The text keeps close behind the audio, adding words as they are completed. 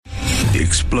The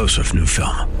explosive new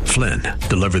film, Flynn,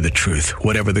 deliver the truth,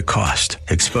 whatever the cost,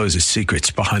 exposes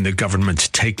secrets behind the government's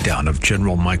takedown of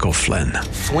General Michael Flynn.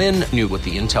 Flynn knew what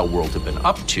the intel world had been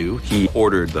up to. He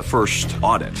ordered the first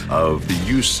audit of the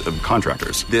use of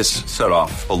contractors. This set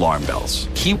off alarm bells.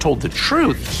 He told the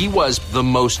truth. He was the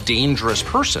most dangerous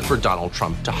person for Donald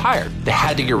Trump to hire. They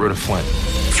had to get rid of Flynn.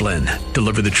 Flynn,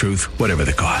 deliver the truth, whatever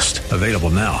the cost. Available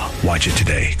now. Watch it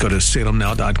today. Go to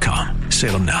salemnow.com.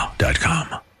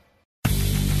 salemnow.com.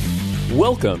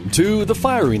 Welcome to The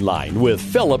Firing Line with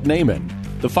Philip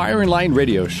Naiman. The Firing Line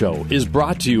radio show is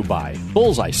brought to you by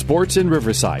Bullseye Sports in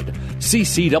Riverside,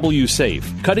 CCW Safe,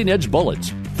 Cutting Edge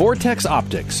Bullets, Vortex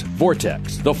Optics,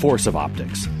 Vortex, the Force of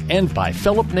Optics, and by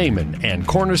Philip Naiman and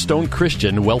Cornerstone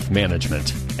Christian Wealth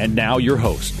Management. And now your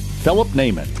host, Philip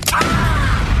Naiman.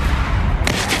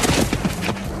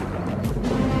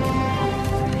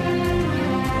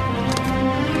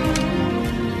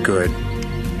 Good.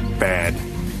 Bad.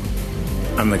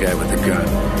 I'm the guy with the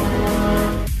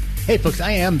gun. Hey folks,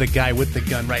 I am the guy with the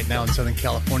gun right now in Southern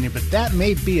California, but that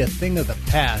may be a thing of the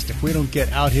past if we don't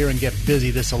get out here and get busy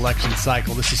this election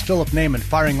cycle. This is Philip Naiman,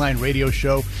 Firing Line Radio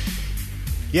Show.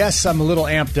 Yes, I'm a little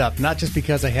amped up, not just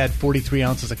because I had 43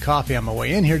 ounces of coffee on my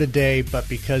way in here today, but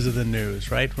because of the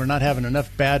news, right? We're not having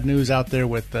enough bad news out there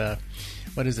with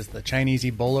what is this, the Chinese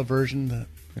Ebola version,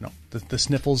 the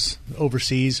sniffles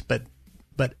overseas, but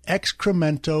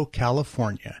Excremento,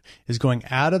 California is going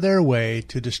out of their way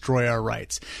to destroy our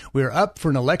rights. We're up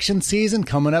for an election season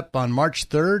coming up on March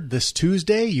 3rd, this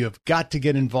Tuesday. You have got to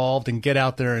get involved and get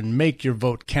out there and make your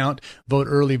vote count. Vote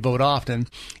early, vote often.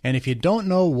 And if you don't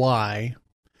know why,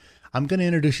 I'm going to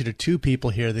introduce you to two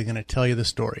people here that are going to tell you the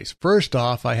stories. First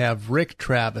off, I have Rick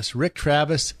Travis. Rick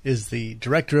Travis is the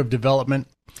Director of Development.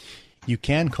 You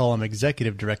can call him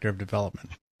Executive Director of Development.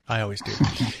 I always do.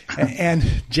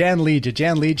 And Jan Leja.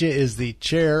 Jan Leja is the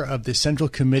chair of the Central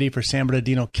Committee for San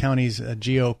Bernardino County's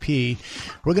GOP.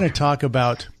 We're going to talk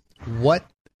about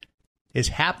what is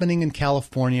happening in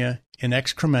California in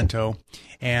Excremento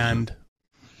and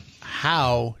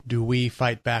how do we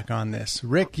fight back on this.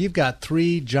 Rick, you've got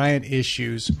three giant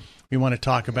issues we want to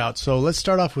talk about. So let's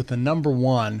start off with the number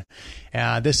one.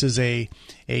 This is a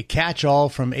catch-all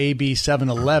from AB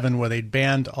 711 where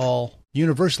they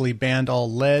universally banned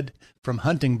all lead from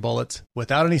hunting bullets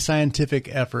without any scientific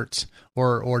efforts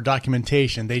or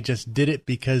documentation. They just did it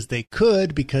because they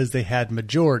could, because they had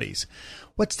majorities.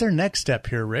 What's their next step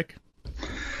here, Rick?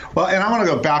 Well, and I want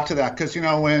to go back to that because,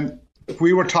 when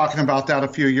we were talking about that a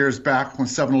few years back when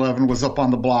 7-Eleven was up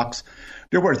on the blocks,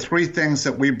 there were three things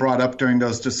that we brought up during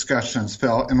those discussions,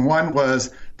 Phil. And one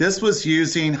was this was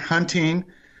using hunting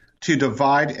to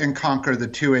divide and conquer the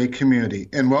 2A community.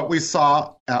 And what we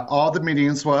saw at all the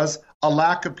meetings was a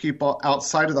lack of people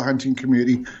outside of the hunting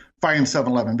community fighting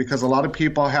 7-Eleven because a lot of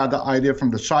people had the idea from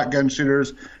the shotgun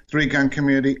shooters, 3-gun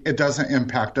community, it doesn't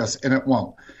impact us, and it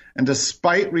won't. And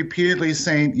despite repeatedly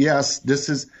saying, yes,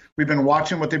 we've been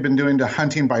watching what they've been doing to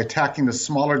hunting by attacking the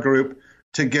smaller group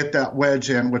to get that wedge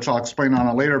in, which I'll explain on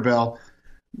a later bill,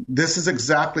 this is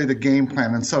exactly the game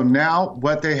plan. And so now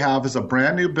what they have is a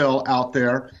brand new bill out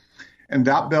there. And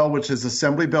that bill, which is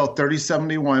Assembly Bill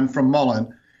 3071 from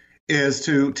Mullen, is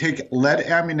to take lead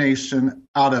ammunition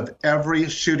out of every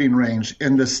shooting range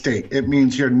in the state. It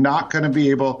means you're not going to be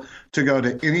able to go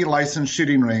to any licensed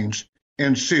shooting range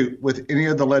and shoot with any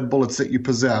of the lead bullets that you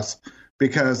possess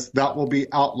because that will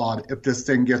be outlawed if this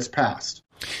thing gets passed.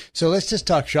 So let's just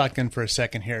talk shotgun for a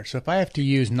second here. So if I have to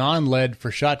use non-lead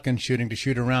for shotgun shooting to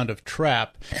shoot a round of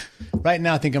trap, right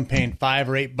now I think I'm paying $5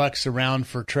 or $8 a round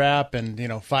for trap and,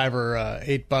 $5 or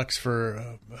 $8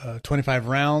 for 25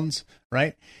 rounds,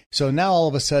 right? So now all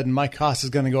of a sudden my cost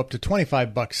is going to go up to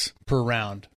 $25 per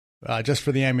round just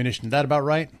for the ammunition. Is that about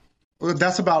right? Well,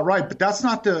 that's about right, but that's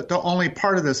not the only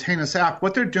part of this heinous act.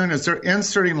 What they're doing is they're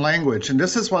inserting language, and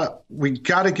this is what we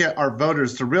got to get our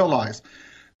voters to realize.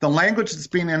 The language that's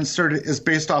being inserted is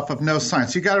based off of no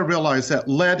science. You got to realize that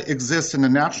lead exists in the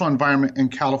natural environment in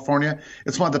California.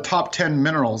 It's one of the top 10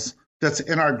 minerals that's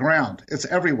in our ground. It's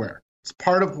everywhere. It's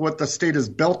part of what the state is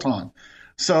built on.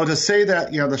 So to say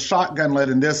that, the shotgun lead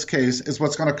in this case is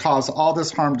what's going to cause all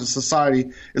this harm to society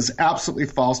is absolutely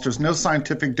false. There's no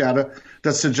scientific data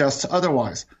that suggests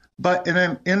otherwise. But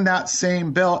in that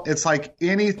same bill, it's like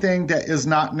anything that is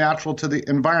not natural to the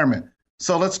environment.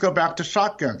 So let's go back to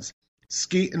shotguns.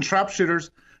 Skeet and trap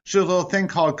shooters shoot a little thing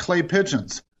called clay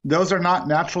pigeons. Those are not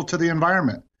natural to the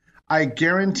environment. I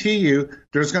guarantee you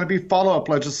there's going to be follow-up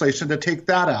legislation to take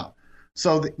that out.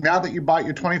 So now that you bought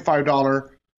your $25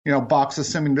 box,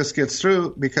 assuming this gets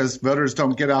through because voters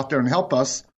don't get out there and help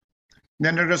us,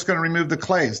 then they're just going to remove the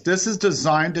clays. This is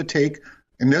designed to take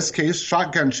in this case,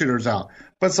 shotgun shooters out,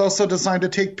 but it's also designed to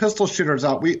take pistol shooters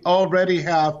out. We already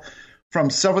have, from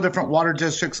several different water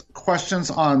districts, questions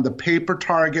on the paper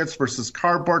targets versus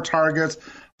cardboard targets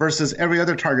versus every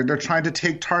other target. They're trying to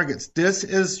take targets. This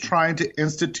is trying to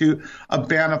institute a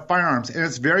ban of firearms, and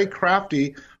it's very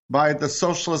crafty by the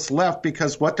socialist left,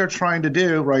 because what they're trying to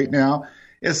do right now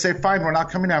is say, fine, we're not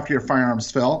coming after your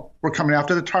firearms, Phil. We're coming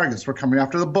after the targets. We're coming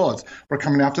after the bullets. We're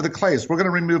coming after the clays. We're going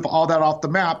to remove all that off the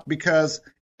map, because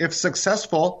if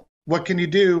successful, what can you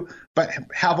do but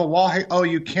have a wall hanger? Oh,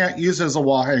 you can't use it as a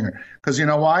wall hanger, because you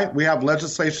know why? We have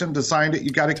legislation designed it.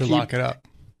 You got to lock it up.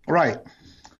 Right.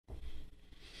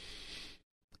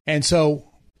 And so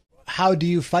how do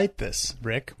you fight this,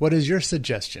 Rick? What is your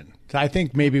suggestion? I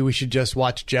think maybe we should just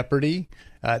watch Jeopardy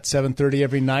at 7:30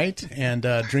 every night and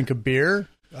drink a beer.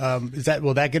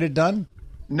 Will that get it done?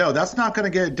 No, that's not going to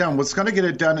get it done. What's going to get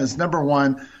it done is, number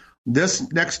one, this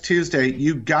next Tuesday,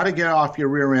 you got to get off your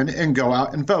rear end and go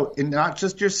out and vote. And not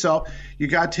just yourself. You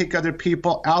got to take other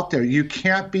people out there. You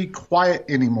can't be quiet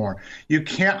anymore. You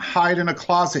can't hide in a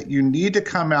closet. You need to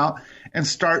come out and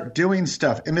start doing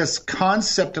stuff. And this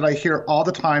concept that I hear all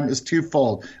the time is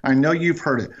twofold. I know you've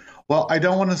heard it. Well, I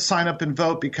don't want to sign up and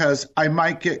vote because I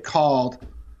might get called,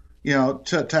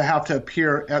 to have to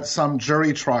appear at some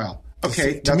jury trial.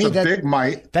 Okay, that's a big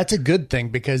might. That's a good thing,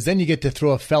 because then you get to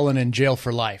throw a felon in jail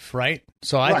for life, right?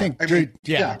 So I think, I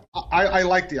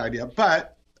like the idea.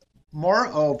 But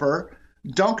moreover,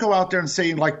 don't go out there and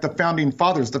say like the Founding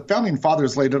Fathers. The Founding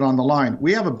Fathers laid it on the line.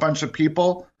 We have a bunch of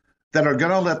people that are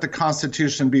going to let the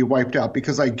Constitution be wiped out,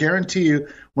 because I guarantee you,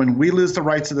 when we lose the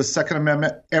rights of the Second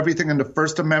Amendment, everything in the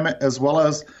First Amendment, as well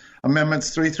as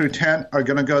Amendments 3 through 10, are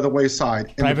going to go the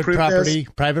wayside.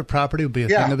 Private property will be a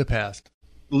thing of the past.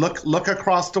 Look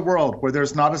across the world where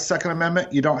there's not a Second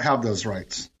Amendment. You don't have those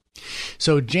rights.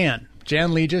 So Jan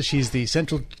Leja, she's the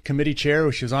Central Committee Chair.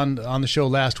 She was on the show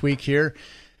last week here.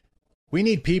 We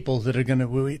need people that are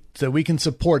that we can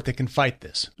support, that can fight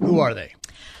this. Who are they?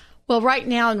 Well, right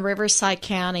now in Riverside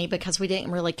County, because we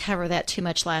didn't really cover that too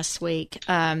much last week,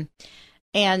 and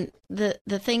the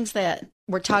things that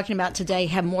we're talking about today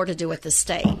have more to do with the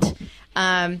state.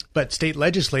 But state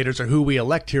legislators are who we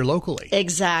elect here locally.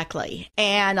 Exactly.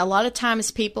 And a lot of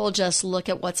times people just look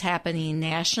at what's happening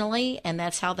nationally, and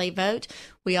that's how they vote.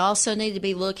 We also need to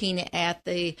be looking at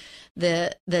the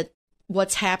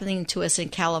what's happening to us in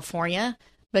California.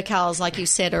 Because, like you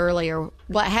said earlier,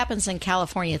 what happens in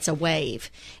California, it's a wave,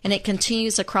 and it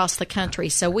continues across the country.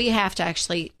 So we have to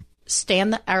actually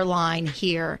stand our line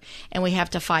here, and we have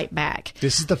to fight back.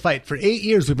 This is the fight. For 8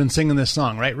 years, we've been singing this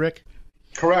song, right, Rick?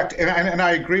 Correct. And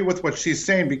I agree with what she's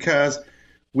saying, because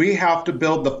we have to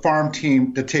build the farm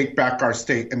team to take back our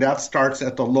state. And that starts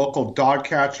at the local dog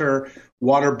catcher,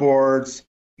 water boards,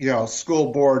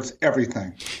 school boards,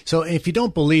 everything. So if you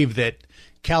don't believe that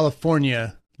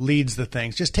California leads the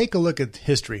things, just take a look at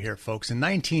history here, folks. In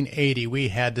 1980, we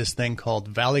had this thing called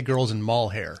Valley Girls and Mall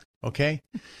Hair. Okay,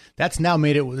 that's now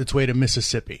made its way to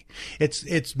Mississippi.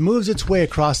 It moves its way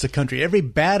across the country. Every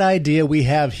bad idea we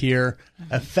have here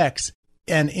affects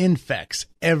and infects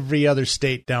every other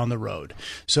state down the road.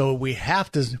 So we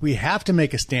have to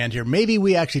make a stand here. Maybe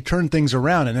we actually turn things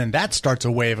around, and then that starts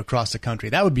a wave across the country.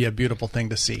 That would be a beautiful thing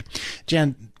to see.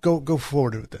 Jan, go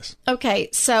forward with this. Okay,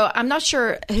 so I'm not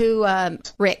sure who,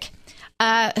 Rick,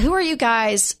 who are you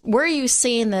guys? Where are you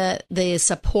seeing the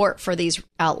support for these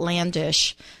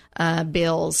outlandish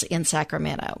bills in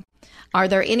Sacramento? Are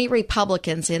there any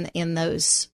Republicans in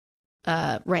those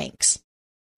ranks?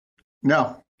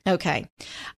 No. Okay.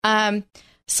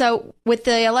 So with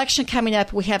the election coming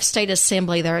up, we have state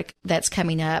assembly that's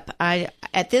coming up.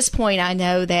 At this point, I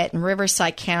know that in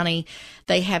Riverside County,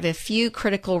 they have a few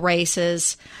critical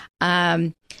races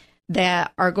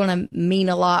that are going to mean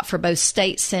a lot for both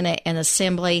state, Senate, and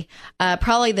assembly.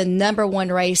 Probably the number one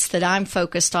race that I'm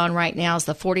focused on right now is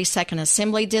the 42nd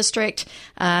Assembly District.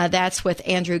 That's with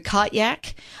Andrew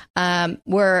Kotyak.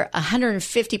 We're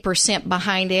 150%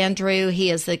 behind Andrew. He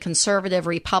is the conservative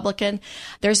Republican.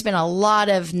 There's been a lot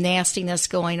of nastiness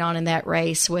going on in that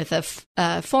race with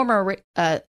a former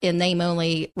in name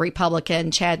only Republican,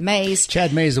 Chad Mays.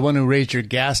 Chad Mays is the one who raised your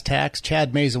gas tax.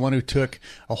 Chad Mays is the one who took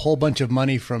a whole bunch of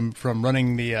money from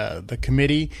running the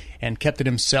committee and kept it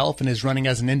himself, and is running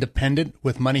as an independent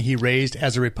with money he raised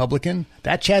as a Republican.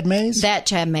 That Chad Mays? That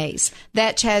Chad Mays.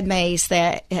 That Chad Mays,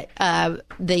 that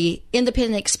the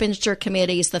Independent Expenditure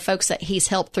Committees, the folks that he's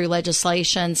helped through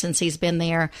legislation since he's been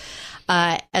there,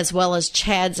 as well as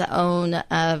Chad's own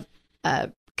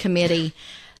committee,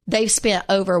 they've spent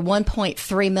over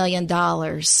 $1.3 million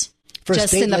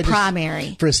just in the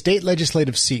primary. For a state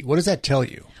legislative seat, what does that tell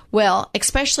you? Well,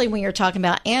 especially when you're talking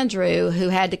about Andrew, who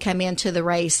had to come into the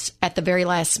race at the very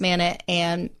last minute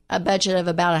and a budget of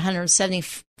about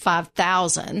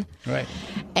 $175,000. Right.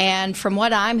 And from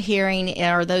what I'm hearing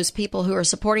are those people who are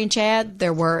supporting Chad,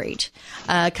 they're worried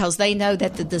because they know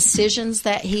that the decisions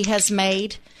that he has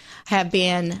made have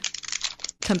been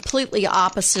completely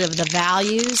opposite of the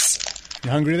values. You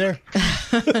hungry there?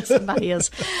 Somebody is.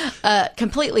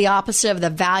 Completely opposite of the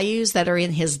values that are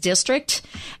in his district.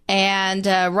 And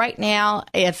right now,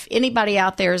 if anybody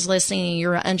out there is listening and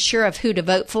you're unsure of who to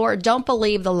vote for, don't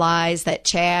believe the lies that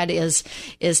Chad is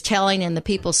telling and the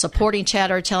people supporting Chad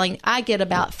are telling. I get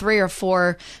about 3 or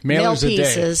 4 mail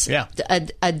pieces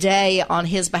a day on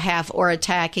his behalf or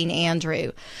attacking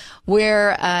Andrew,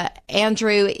 where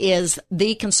Andrew is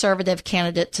the conservative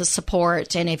candidate to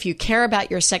support. And if you care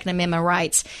about your Second Amendment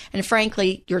rights and,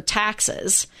 frankly, your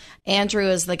taxes, Andrew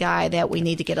is the guy that we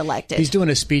need to get elected. He's doing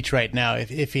a speech right now.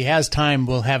 If he has time,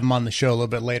 we'll have him on the show a little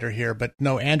bit later here. But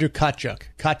no, Andrew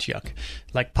Kotyuk,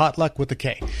 like potluck with a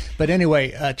K. But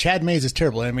anyway, Chad Mays is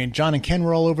terrible. I mean, John and Ken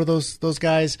were all over those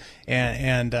guys,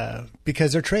 and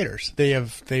because they're traitors.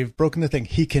 They've broken the thing.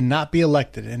 He cannot be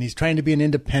elected, and he's trying to be an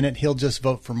independent. He'll just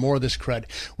vote for more of this crud.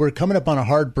 We're coming up on a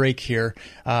hard break here.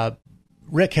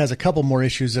 Rick has a couple more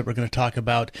issues that we're going to talk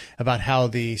about how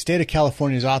the state of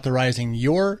California is authorizing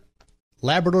your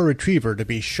Labrador Retriever to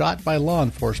be shot by law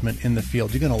enforcement in the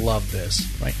field. You're going to love this,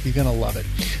 right? You're going to love it.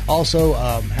 Also,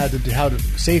 how to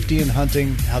safety in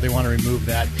hunting, how they want to remove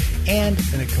that, and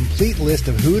a complete list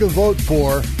of who to vote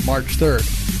for March 3rd.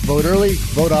 Vote early,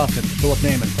 vote often. Philip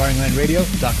Naiman,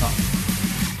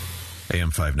 FiringLineRadio.com. AM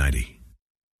 590,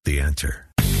 The Answer.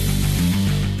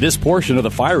 This portion of the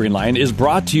Firing Line is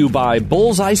brought to you by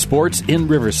Bullseye Sports in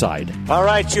Riverside. All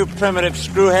right, you primitive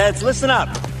screwheads, listen up.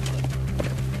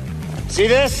 See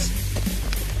this?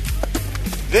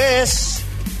 This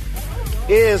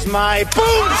is my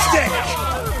boomstick!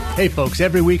 Hey folks,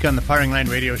 every week on the Firing Line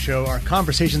Radio Show, our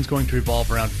conversation is going to revolve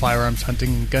around firearms, hunting,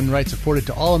 and gun rights afforded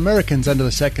to all Americans under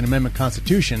the Second Amendment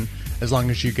Constitution, as long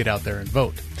as you get out there and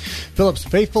vote. Philip's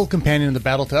faithful companion in the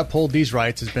battle to uphold these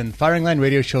rights has been Firing Line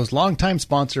Radio Show's longtime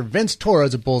sponsor, Vince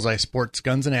Torres of Bullseye Sports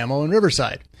Guns and Ammo in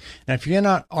Riverside. Now, if you're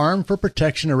not armed for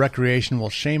protection or recreation,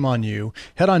 well, shame on you.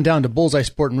 Head on down to Bullseye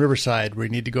Sport in Riverside, where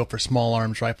you need to go for small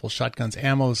arms, rifles, shotguns,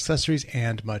 ammo, accessories,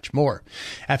 and much more.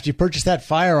 After you purchase that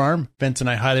firearm, Vince and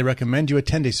I highly recommend you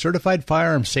attend a certified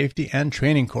firearm safety and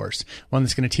training course, one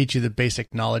that's going to teach you the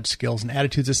basic knowledge, skills, and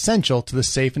attitudes essential to the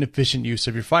safe and efficient use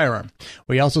of your firearm.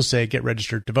 We also say get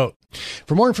registered to vote.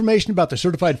 For more information about the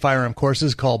certified firearm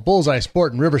courses, call Bullseye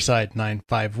Sport in Riverside,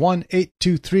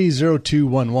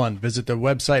 951-823-0211. Visit their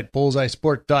website,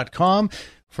 bullseyesport.com,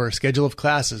 for a schedule of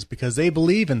classes, because they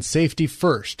believe in safety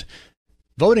first.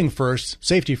 Voting first,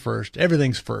 safety first,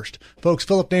 everything's first. Folks,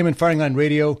 Philip Naiman, Firing Line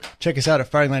Radio. Check us out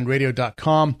at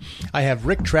firinglineradio.com. I have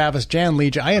Rick Travis, Jan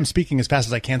Legia. I am speaking as fast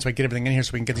as I can so I can get everything in here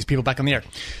so we can get these people back on the air.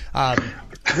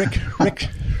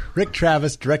 Rick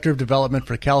Travis, Director of Development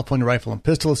for California Rifle and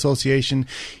Pistol Association.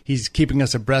 He's keeping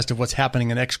us abreast of what's happening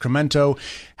in Excremento.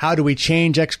 How do we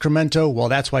change Excremento? Well,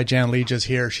 that's why Jan Legia is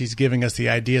here. She's giving us the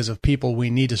ideas of people we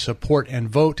need to support and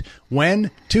vote. When?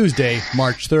 Tuesday,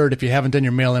 March 3rd, if you haven't done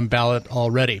your mail-in ballot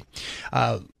already.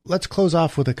 Let's close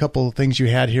off with a couple of things you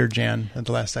had here, Jan, in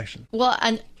the last section. Well,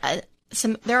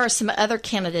 there are some other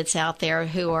candidates out there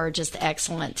who are just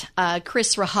excellent.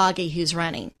 Chris Rahagi, who's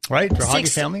running. Right, Rahagi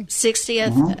family.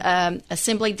 60th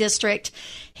Assembly District.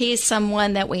 He's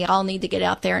someone that we all need to get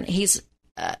out there and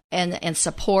and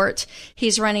support.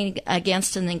 He's running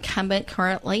against an incumbent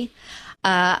currently.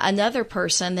 Another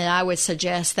person that I would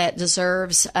suggest that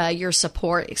deserves your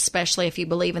support, especially if you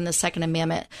believe in the Second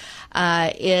Amendment,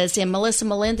 is in Melissa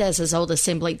Melendez's old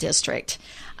Assembly District.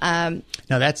 Now,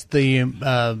 that's the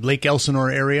Lake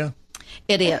Elsinore area?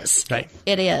 It is. Right.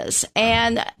 It is.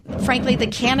 And frankly, the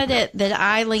candidate that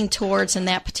I lean towards in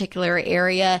that particular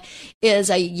area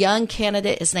is a young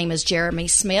candidate. His name is Jeremy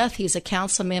Smith. He's a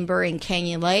council member in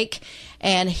Canyon Lake,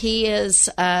 and he is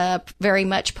very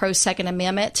much pro-Second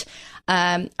Amendment.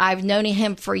 I've known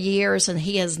him for years, and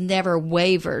he has never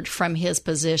wavered from his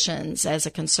positions as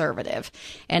a conservative.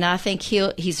 And I think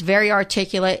he's very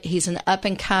articulate. He's an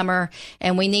up-and-comer,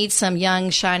 and we need some young,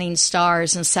 shining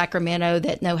stars in Sacramento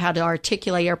that know how to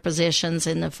articulate our positions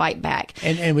and to fight back.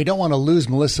 And we don't want to lose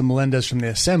Melissa Melendez from the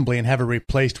Assembly and have her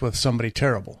replaced with somebody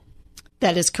terrible.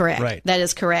 That is correct. Right. That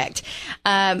is correct.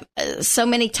 So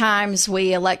many times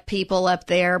we elect people up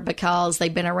there because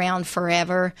they've been around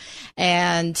forever,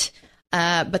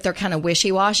 but they're kind of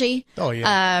wishy-washy. Oh,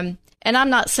 yeah. And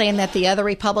I'm not saying that the other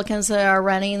Republicans that are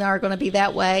running are going to be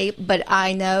that way, but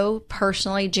I know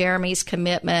personally Jeremy's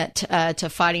commitment to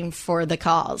fighting for the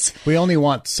cause. We only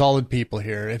want solid people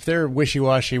here. If they're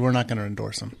wishy-washy, we're not going to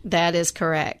endorse them. That is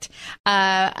correct.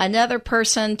 Another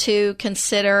person to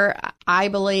consider, I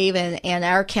believe, and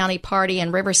our county party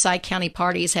and Riverside County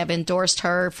parties have endorsed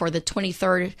her for the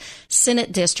 23rd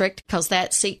Senate District, because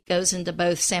that seat goes into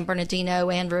both San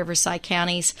Bernardino and Riverside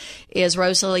counties, is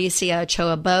Rosalicia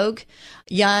Ochoa Bogue.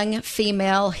 Young,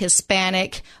 female,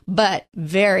 Hispanic, but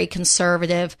very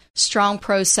conservative, strong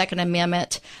pro-Second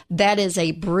Amendment. That is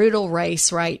a brutal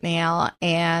race right now,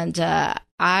 and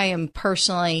I am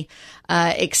personally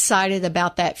excited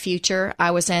about that future.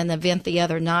 I was at an event the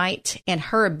other night, and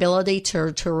her ability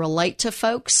to relate to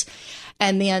folks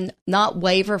and then not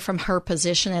waver from her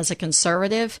position as a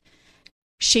conservative,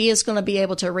 she is going to be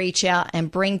able to reach out and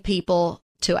bring people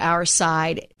to our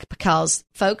side, because,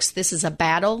 folks, this is a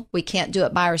battle. We can't do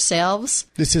it by ourselves.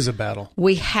 This is a battle.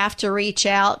 We have to reach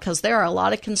out, because there are a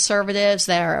lot of conservatives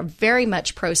that are very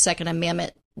much pro-Second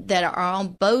Amendment that are on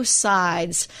both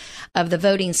sides of the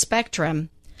voting spectrum.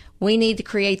 We need to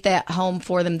create that home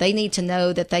for them. They need to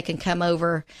know that they can come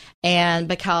over, and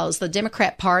because the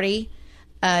Democrat Party,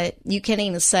 you can't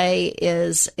even say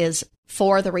is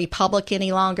for the Republic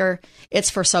any longer. It's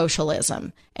for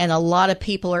socialism. And a lot of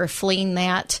people are fleeing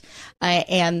that,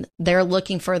 and they're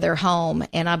looking for their home.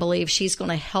 And I believe she's going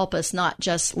to help us not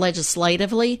just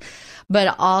legislatively,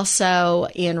 but also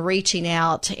in reaching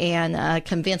out and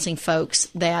convincing folks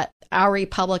that our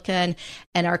Republican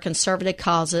and our conservative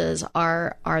causes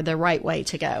are the right way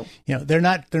to go. You know, they're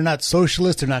not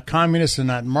socialists, they're not communists, they're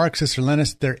not Marxists or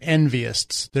Leninists, they're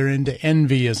envyists. They're into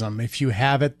envyism. If you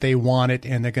have it, they want it,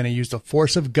 and they're going to use the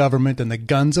force of government and the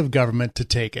guns of government to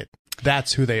take it.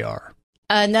 That's who they are.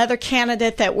 Another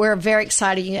candidate that we're very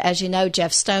excited, as you know,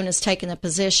 Jeff Stone has taken a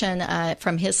position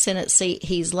from his Senate seat.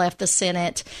 He's left the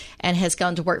Senate and has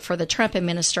gone to work for the Trump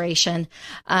administration.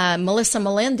 Melissa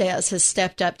Melendez has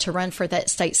stepped up to run for that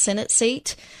state Senate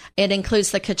seat. It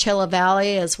includes the Coachella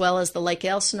Valley as well as the Lake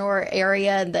Elsinore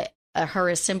area and her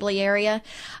assembly area.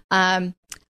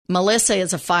 Melissa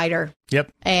is a fighter.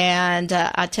 Yep. And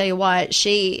I tell you what,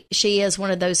 she is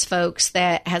one of those folks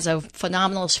that has a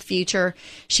phenomenal future.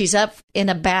 She's up in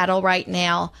a battle right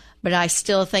now, but I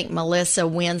still think Melissa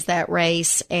wins that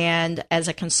race. And as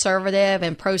a conservative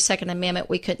and pro-Second Amendment,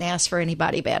 we couldn't ask for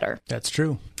anybody better. That's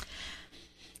true.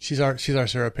 She's our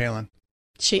Sarah Palin.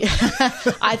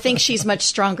 I think she's much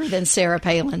stronger than Sarah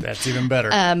Palin. That's even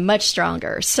better. Much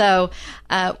stronger. So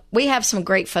we have some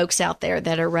great folks out there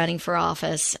that are running for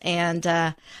office.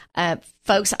 And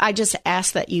folks, I just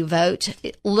ask that you vote.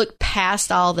 Look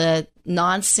past all the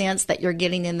nonsense that you're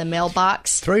getting in the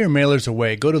mailbox. Throw your mailers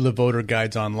away. Go to the voter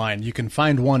guides online. You can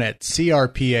find one at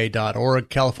CRPA.org,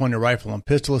 California Rifle and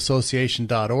Pistol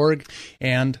Association.org.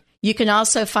 And you can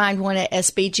also find one at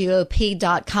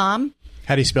SBGOP.com.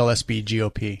 How do you spell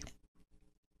SBGOP?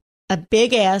 A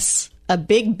big S, a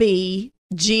big B,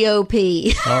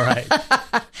 GOP. All right.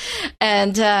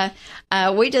 And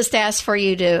we just ask for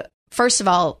you to, first of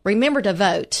all, remember to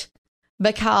vote,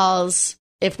 because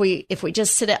if we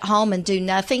just sit at home and do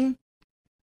nothing,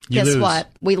 guess what?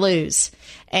 We lose.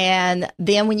 And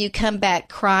then when you come back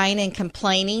crying and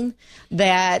complaining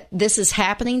that this is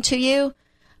happening to you,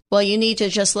 well, you need to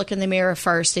just look in the mirror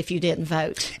first if you didn't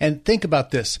vote. And think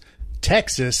about this.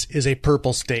 Texas is a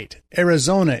purple state.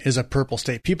 Arizona is a purple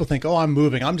state. People think, oh, I'm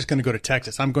moving. I'm just going to go to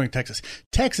Texas. I'm going to Texas.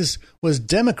 Texas was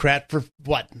Democrat for,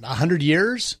 100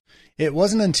 years? It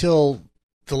wasn't until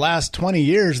the last 20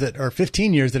 years or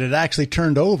 15 years that it actually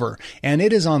turned over. And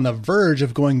it is on the verge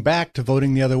of going back to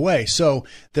voting the other way. So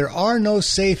there are no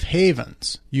safe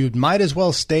havens. You might as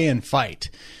well stay and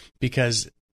fight, because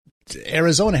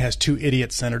Arizona has 2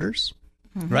 idiot senators.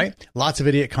 Mm-hmm. Right? Lots of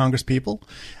idiot Congress people,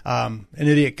 an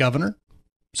idiot governor.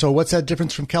 So what's that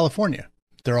difference from California?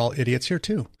 They're all idiots here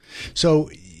too. So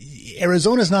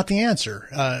Arizona is not the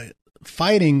answer.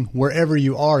 Fighting wherever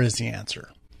you are is the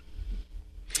answer.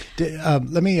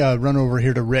 Let me run over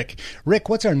here to Rick. Rick,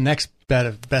 what's our next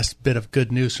best bit of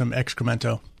good news from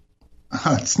Excremento?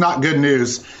 It's not good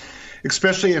news,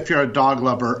 especially if you're a dog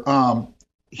lover. And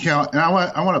I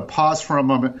want to pause for a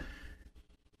moment.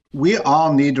 We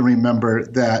all need to remember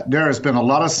that there has been a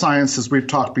lot of science, as we've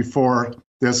talked before,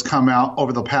 that's come out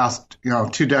over the past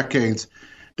 2 decades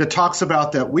that talks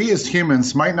about that we as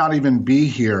humans might not even be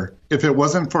here if it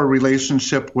wasn't for a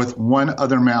relationship with one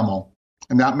other mammal.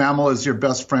 And that mammal is your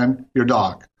best friend, your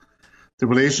dog. The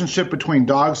relationship between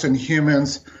dogs and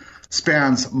humans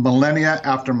spans millennia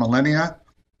after millennia.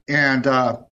 And,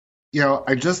 I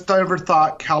just never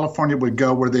thought California would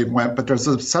go where they went, but there's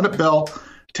a Senate bill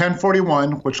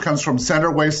 1041, which comes from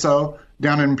Senator Hueso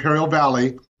down in Imperial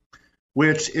Valley,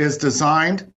 which is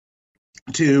designed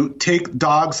to take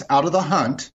dogs out of the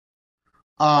hunt,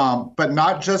 but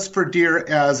not just for deer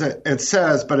as it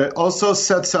says, but it also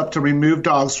sets up to remove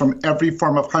dogs from every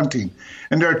form of hunting.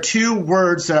 And there are two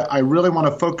words that I really want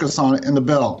to focus on in the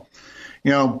bill.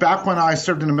 Back when I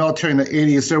served in the military in the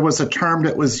 80s, there was a term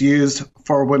that was used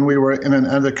for when we were in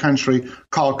another country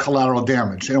called collateral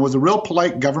damage. And it was a real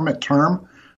polite government term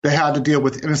that had to deal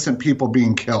with innocent people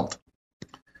being killed.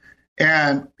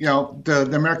 And, the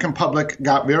American public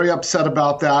got very upset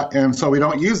about that, and so we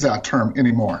don't use that term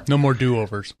anymore. No more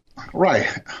do-overs. Right.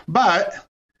 But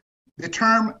the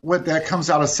term that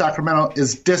comes out of Sacramento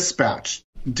is dispatch.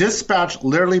 Dispatch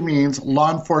literally means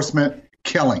law enforcement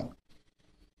killing.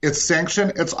 It's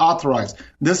sanctioned. It's authorized.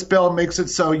 This bill makes it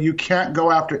so you can't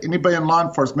go after anybody in law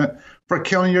enforcement for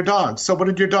killing your dog. So what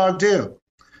did your dog do?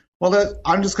 Well,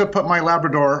 I'm just going to put my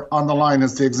Labrador on the line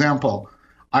as the example.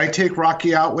 I take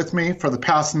Rocky out with me for the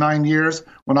past 9 years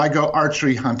when I go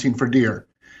archery hunting for deer.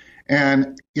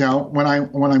 And, when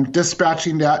I'm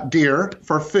dispatching that deer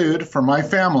for food for my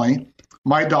family,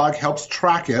 my dog helps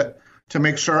track it to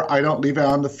make sure I don't leave it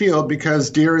on the field because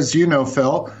deer, as you know,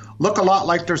 Phil, look a lot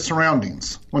like their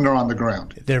surroundings when they're on the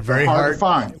ground. They're very hard to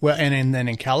find. Well, and then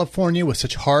in California with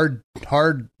such hard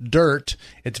dirt,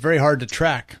 it's very hard to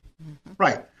track.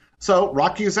 Right. So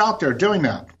Rocky's out there doing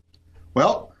that.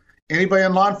 Well, anybody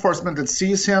in law enforcement that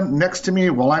sees him next to me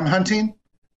while I'm hunting,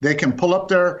 they can pull up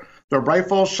their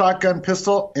rifle, shotgun,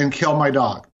 pistol, and kill my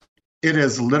dog. It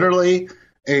is literally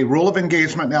a rule of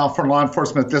engagement now for law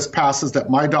enforcement. This passes that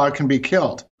my dog can be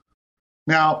killed.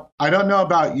 Now, I don't know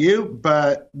about you,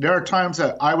 but there are times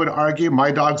that I would argue my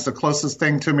dog's the closest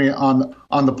thing to me on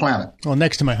the planet. Well,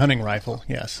 next to my hunting rifle,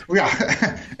 yes.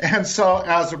 Yeah. And so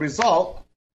as a result,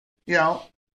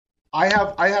 I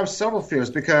have several fears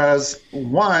because,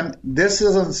 one, this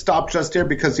doesn't stop just here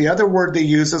because the other word they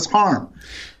use is harm.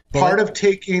 Part of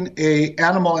taking a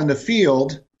animal in the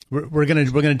field. We're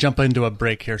gonna jump into a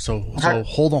break here, so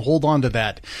hold on to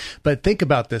that. But think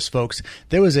about this, folks.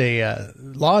 There was a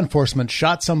law enforcement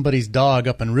shot somebody's dog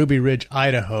up in Ruby Ridge,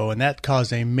 Idaho, and that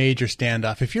caused a major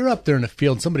standoff. If you're up there in the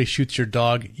field, somebody shoots your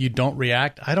dog, you don't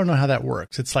react. I don't know how that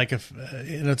works. It's like if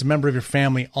it's a member of your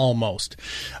family almost.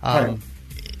 Right.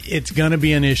 It's going to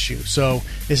be an issue. So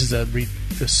this is a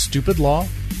stupid law.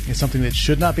 It's something that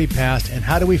should not be passed. And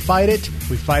how do we fight it?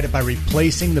 We fight it by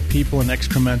replacing the people in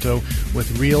Excremento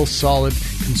with real, solid,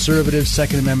 conservative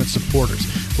Second Amendment supporters.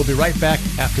 We'll be right back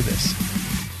after this.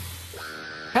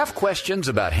 Have questions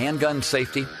about handgun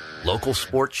safety, local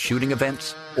sports shooting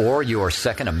events, or your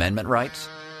Second Amendment rights?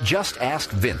 Just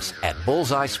ask Vince at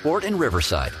Bullseye Sport in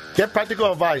Riverside. Get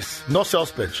practical advice, no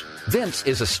sales pitch. Vince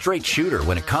is a straight shooter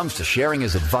when it comes to sharing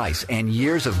his advice and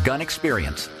years of gun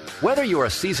experience. Whether you're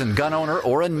a seasoned gun owner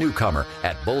or a newcomer,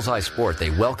 at Bullseye Sport they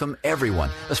welcome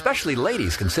everyone, especially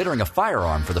ladies considering a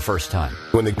firearm for the first time.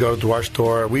 When they go to our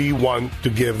store, we want to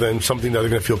give them something that they're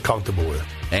going to feel comfortable with.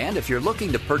 And if you're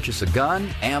looking to purchase a gun,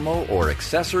 ammo, or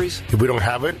accessories, if we don't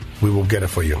have it, we will get it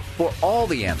for you. For all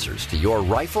the answers to your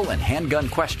rifle and handgun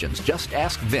questions, just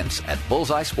ask Vince at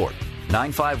Bullseye Sport.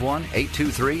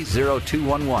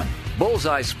 951-823-0211.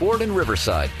 Bullseye Sport in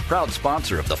Riverside, proud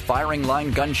sponsor of the Firing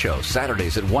Line Gun Show,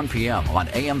 Saturdays at 1 p.m. on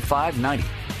AM 590.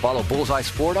 Follow Bullseye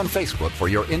Sport on Facebook for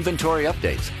your inventory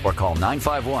updates or call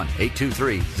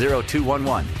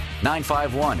 951-823-0211.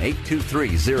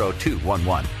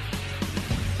 951-823-0211.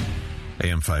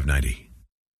 AM 590,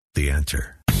 The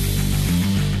Answer.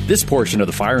 This portion of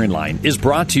the Firing Line is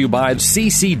brought to you by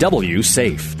CCW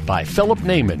Safe by Philip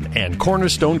Naiman and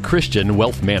Cornerstone Christian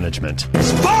Wealth Management.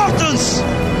 Spartans,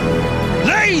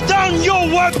 lay down your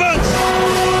weapons!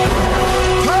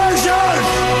 Persians,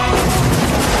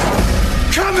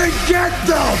 come and get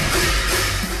them!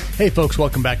 Hey folks,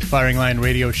 welcome back to Firing Line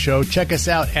Radio Show. Check us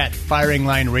out at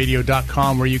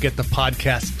firinglineradio.com where you get the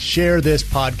podcast. Share this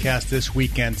podcast this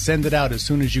weekend. Send it out as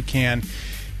soon as you can.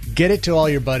 Get it to all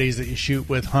your buddies that you shoot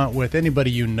with, hunt with, anybody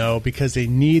you know, because they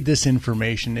need this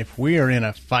information. If we are in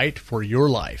a fight for your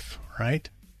life, right?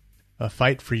 A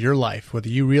fight for your life, whether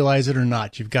you realize it or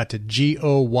not, you've got to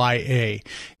GOYA.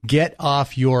 Get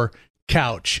off your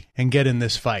couch and get in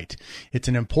this fight. It's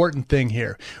an important thing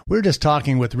here. We're just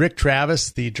talking with Rick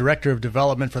Travis, the Director of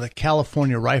Development for the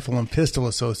California Rifle and Pistol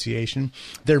Association.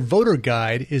 Their voter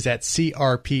guide is at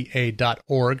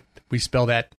crpa.org. We spell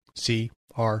that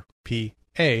CRPA.org.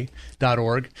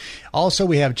 Also,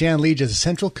 we have Jan Leach as a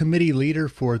Central Committee Leader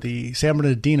for the San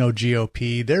Bernardino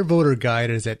GOP. Their voter guide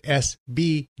is at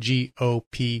sbgop.com.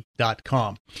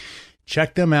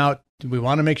 Check them out. We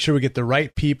want to make sure we get the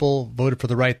right people voted for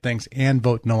the right things and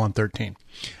vote no on 13.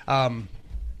 We're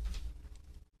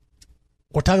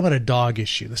talking about a dog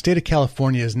issue. The state of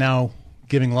California is now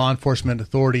giving law enforcement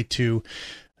authority to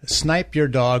snipe your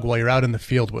dog while you're out in the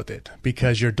field with it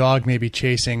because your dog may be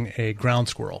chasing a ground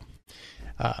squirrel.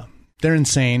 They're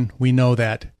insane. We know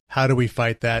that. How do we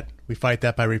fight that? We fight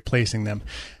that by replacing them.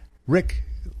 Rick,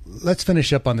 let's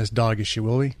finish up on this dog issue,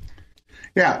 will we?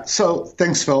 Yeah. So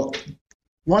thanks, Phil.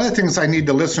 One of the things I need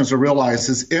the listeners to realize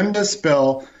is in this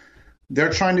bill,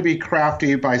 they're trying to be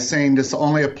crafty by saying this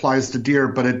only applies to deer,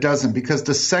 but it doesn't, because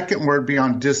the second word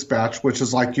beyond dispatch, which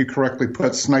is like you correctly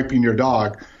put, sniping your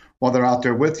dog while they're out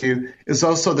there with you, is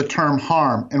also the term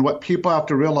harm. And what people have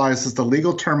to realize is the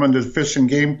legal term under the Fish and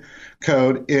Game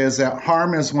Code is that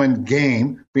harm is when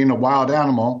game, being a wild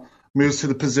animal, moves to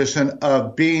the position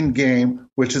of being game,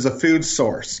 which is a food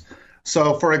source.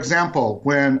 So, for example,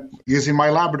 when, using my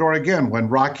Labrador again, when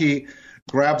Rocky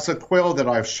grabs a quail that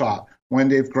I've shot, when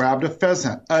they've grabbed a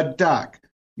pheasant, a duck,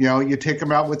 you take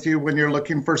them out with you when you're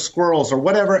looking for squirrels or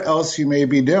whatever else you may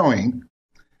be doing,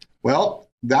 well,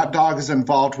 that dog is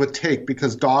involved with take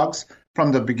because dogs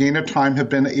from the beginning of time have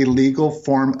been a legal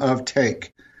form of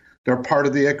take. They're part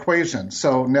of the equation.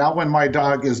 So now when my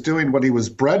dog is doing what he was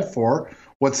bred for,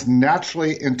 what's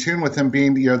naturally in tune with him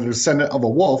being the descendant of a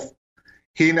wolf,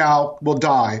 he now will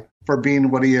die for being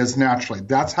what he is naturally.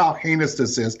 That's how heinous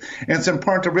this is. And it's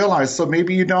important to realize, so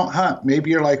maybe you don't hunt.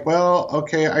 Maybe you're like, well,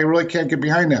 okay, I really can't get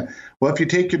behind that. Well, if you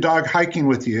take your dog hiking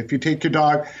with you, if you take your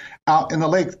dog out in the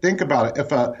lake, think about it.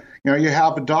 If you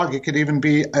have a dog, it could even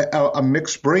be a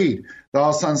mixed breed that all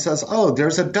of a sudden says, oh,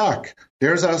 there's a duck,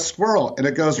 there's a squirrel, and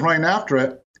it goes running after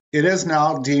it. It is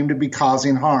now deemed to be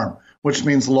causing harm, which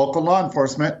means local law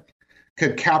enforcement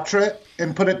could capture it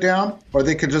and put it down, or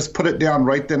they could just put it down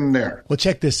right then and there. Well,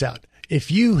 check this out.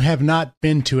 If you have not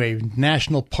been to a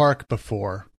national park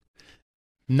before,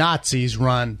 Nazis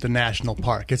run the national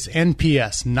park. It's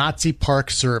NPS, Nazi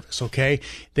Park Service, okay?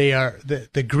 They are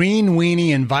the green weenie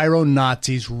enviro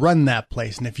Nazis run that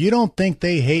place. And if you don't think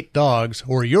they hate dogs,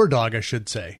 or your dog, I should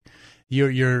say,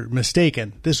 you're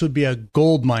mistaken. This would be a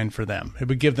gold mine for them. It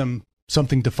would give them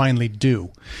something to finally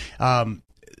do.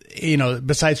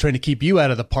 Besides trying to keep you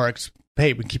out of the parks,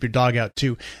 hey, we can keep your dog out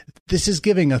too. This is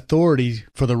giving authority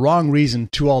for the wrong reason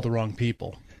to all the wrong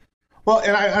people. Well,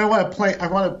 and I want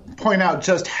to point out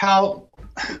just how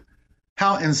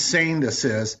insane this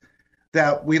is,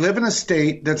 that we live in a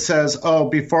state that says, oh,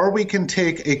 before we can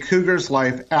take a cougar's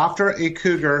life after a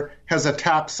cougar has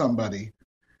attacked somebody,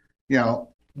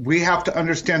 we have to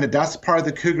understand that that's part of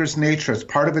the cougar's nature. It's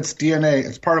part of its DNA.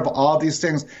 It's part of all these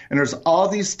things. And there's all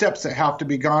these steps that have to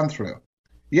be gone through.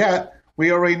 Yet,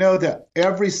 we already know that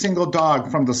every single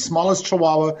dog, from the smallest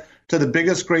Chihuahua to the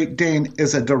biggest Great Dane,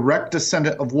 is a direct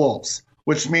descendant of wolves,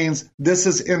 which means this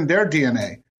is in their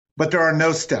DNA. But there are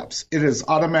no steps. It is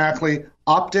automatically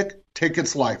optic, take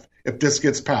its life if this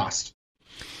gets passed.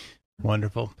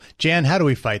 Wonderful. Jan, how do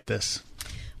we fight this?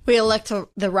 We elect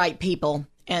the right people.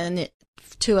 And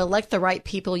to elect the right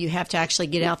people, you have to actually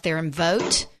get out there and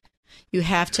vote. You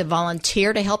have to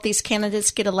volunteer to help these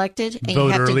candidates get elected. And vote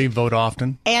you have early, to, vote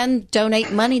often. And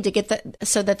donate money to get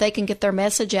so that they can get their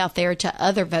message out there to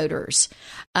other voters.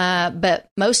 But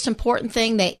most important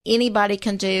thing that anybody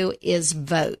can do is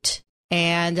vote.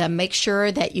 And make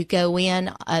sure that you go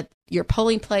in your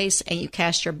polling place and you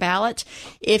cast your ballot.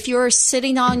 If you're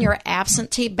sitting on your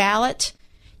absentee ballot,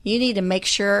 you need to make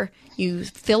sure you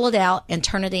fill it out and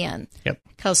turn it in. Yep.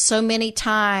 Because so many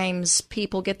times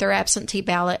people get their absentee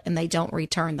ballot and they don't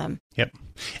return them. Yep.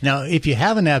 Now, if you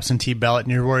have an absentee ballot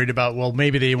and you're worried about, well,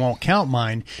 maybe they won't count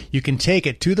mine, you can take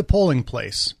it to the polling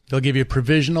place. They'll give you a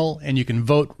provisional and you can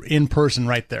vote in person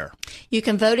right there. You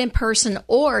can vote in person,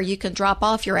 or you can drop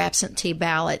off your absentee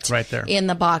ballot right there in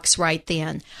the box right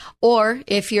then. Or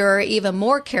if you're even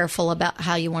more careful about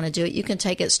how you want to do it, you can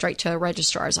take it straight to a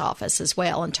registrar's office as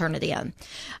well and turn it in.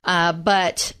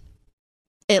 But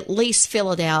at least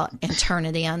fill it out and turn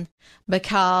it in,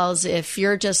 because if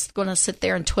you're just going to sit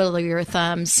there and twiddle your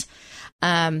thumbs,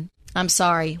 I'm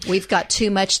sorry, we've got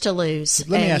too much to lose,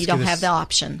 and you don't have the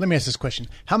option. Let me ask this question.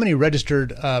 How many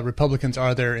registered Republicans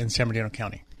are there in San Bernardino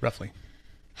County, roughly?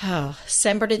 Oh,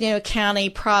 San Bernardino County,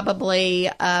 probably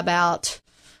about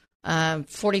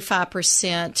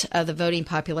 45% of the voting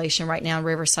population right now in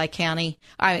Riverside County.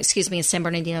 In San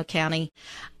Bernardino County.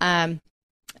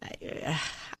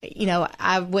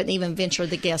 I wouldn't even venture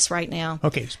the guess right now.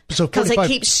 Okay, so because it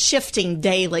keeps shifting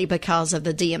daily because of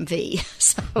the DMV.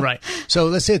 So. Right. So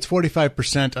let's say it's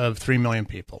 45% of 3 million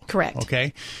people. Correct.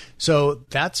 Okay. So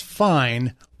that's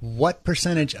fine. What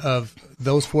percentage of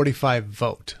those 45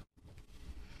 vote?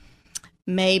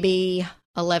 maybe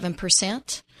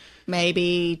 11%,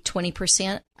 maybe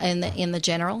 20% in the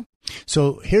general.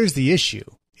 So here's the issue,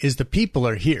 is the people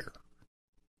are here.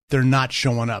 They're not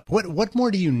showing up. What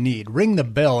more do you need? Ring the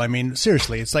bell. I mean,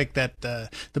 seriously, it's like that the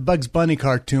Bugs Bunny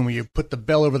cartoon where you put the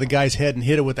bell over the guy's head and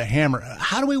hit it with a hammer.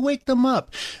 How do we wake them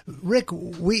up? Rick,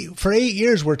 for 8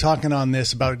 years we're talking on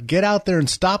this about get out there and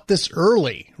stop this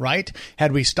early, right?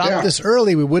 Had we stopped this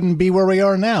early, we wouldn't be where we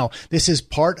are now. This is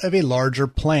part of a larger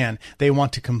plan. They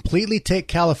want to completely take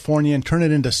California and turn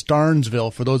it into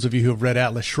Starnesville. For those of you who have read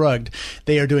Atlas Shrugged,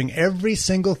 they are doing every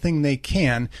single thing they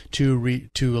can to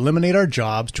eliminate our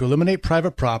jobs, to eliminate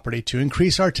private property, to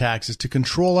increase our taxes, to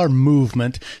control our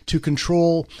movement, to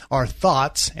control our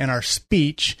thoughts and our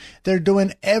speech. They're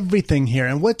doing everything here.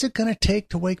 And what's it going to take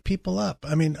to wake people up?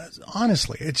 I mean,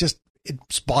 honestly,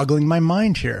 it's boggling my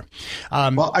mind here.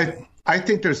 Well, I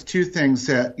think there's two things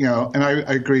that, and I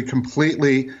agree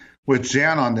completely with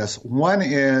Jan on this. One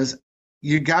is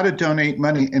you got to donate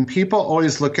money, and people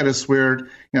always look at us weird.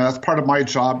 That's part of my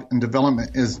job in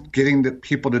development is getting the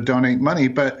people to donate money.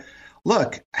 But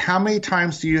look, how many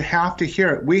times do you have to hear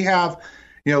it? We have,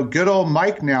 good old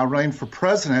Mike now running for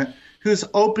president, who's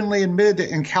openly admitted that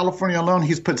in California alone,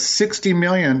 he's put $60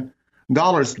 million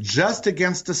just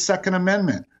against the Second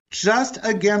Amendment. Just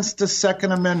against the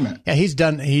Second Amendment. Yeah, he's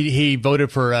done. He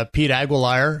voted for Pete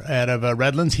Aguilar out of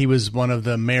Redlands. He was one of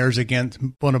Mike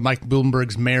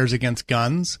Bloomberg's mayors against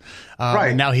guns. Right.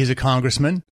 And now he's a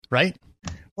congressman, right?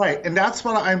 Right, and that's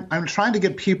what I'm trying to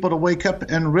get people to wake up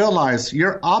and realize.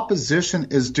 Your opposition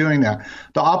is doing that.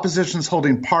 The opposition's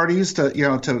holding parties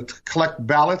to collect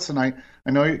ballots, and I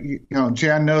know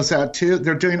Jan knows that too.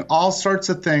 They're doing all sorts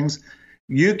of things.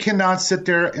 You cannot sit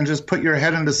there and just put your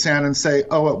head in the sand and say,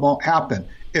 "Oh, it won't happen."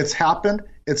 It's happened.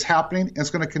 It's happening. It's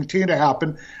going to continue to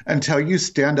happen until you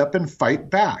stand up and fight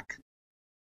back.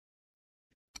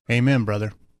 Amen,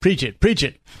 brother. Preach it. Preach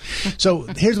it. So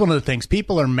here's one of the things.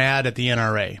 People are mad at the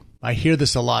NRA. I hear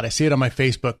this a lot. I see it on my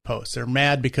Facebook posts. They're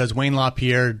mad because Wayne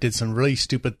LaPierre did some really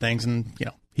stupid things and,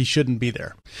 he shouldn't be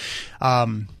there.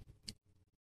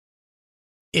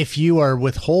 If you are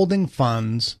withholding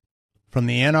funds from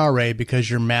the NRA because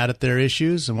you're mad at their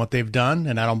issues and what they've done,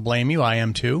 and I don't blame you, I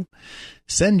am too,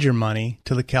 send your money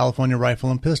to the California Rifle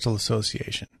and Pistol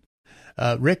Association.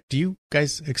 Rick, do you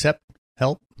guys accept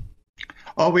help?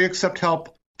 Oh, we accept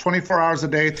help 24 hours a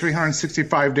day,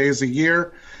 365 days a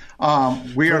year.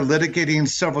 We are litigating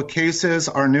several cases.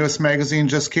 Our newest magazine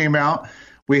just came out.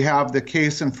 We have the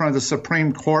case in front of the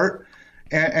Supreme Court.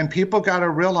 And people got to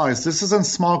realize this isn't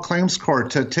small claims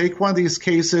court. To take one of these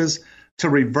cases to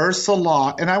reverse the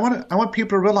law. And I want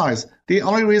people to realize the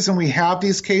only reason we have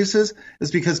these cases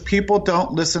is because people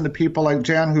don't listen to people like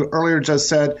Jan, who earlier just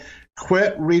said,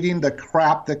 quit reading the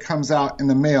crap that comes out in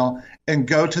the mail and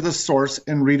go to the source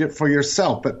and read it for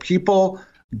yourself. But people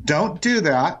don't do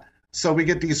that. So we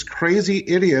get these crazy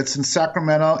idiots in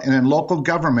Sacramento and in local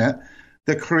government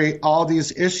that create all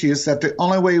these issues that the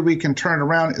only way we can turn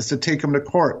around is to take them to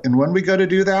court. And when we go to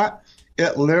do that,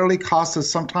 it literally costs us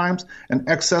sometimes an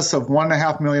excess of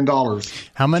 $1.5 million.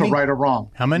 How many? To right or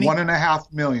wrong. How many?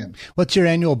 $1.5 million. What's your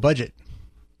annual budget?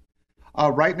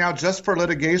 Right now, just for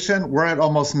litigation, we're at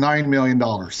almost $9 million.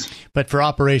 But for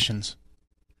operations?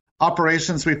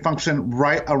 Operations, we function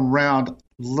right around a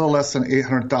little less than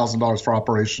 $800,000 for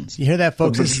operations. You hear that,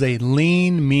 folks? This is a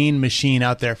lean, mean machine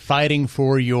out there fighting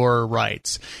for your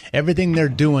rights. Everything they're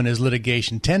doing is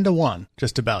litigation. 10-1,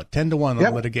 just about. 10-1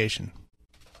 on litigation.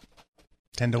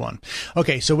 10-1.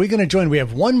 Okay, so we're going to join. We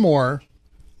have one more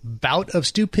bout of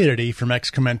stupidity from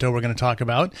Excremento we're going to talk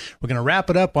about. We're going to wrap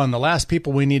it up on the last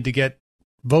people we need to get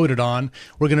voted on.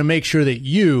 We're going to make sure that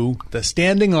you, the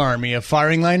standing army of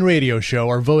Firing Line Radio Show,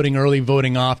 are voting early,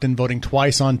 voting often, voting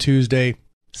twice on Tuesday,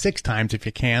 6 times if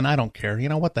you can. I don't care.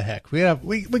 What the heck? We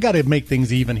got to make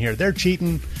things even here. They're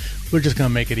cheating. We're just going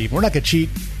to make it even. We're not going to cheat.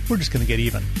 We're just going to get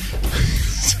even.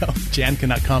 So Jan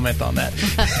cannot comment on that.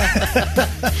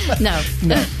 No.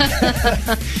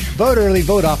 Vote early,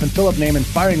 vote often. Philip Naiman,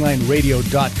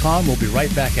 FiringLineRadio.com. We'll be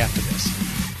right back after this.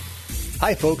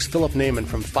 Hi, folks. Philip Naiman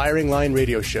from Firing Line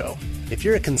Radio Show. If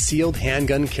you're a concealed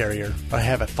handgun carrier or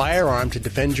have a firearm to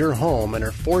defend your home and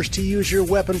are forced to use your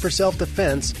weapon for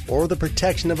self-defense or the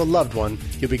protection of a loved one,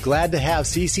 you'll be glad to have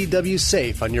CCW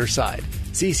Safe on your side.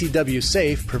 CCW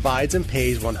Safe provides and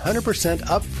pays 100%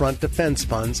 upfront defense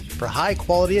funds for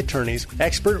high-quality attorneys,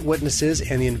 expert witnesses,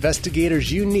 and the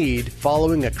investigators you need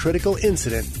following a critical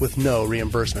incident with no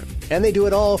reimbursement. And they do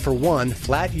it all for one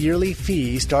flat yearly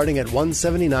fee starting at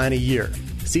 $179 a year.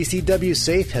 CCW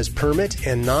Safe has permit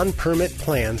and non-permit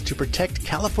plans to protect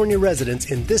California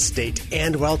residents in this state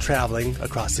and while traveling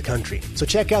across the country. So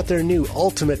check out their new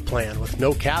Ultimate Plan with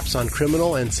no caps on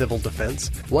criminal and civil defense,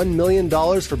 $1 million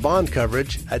for bond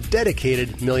coverage, a dedicated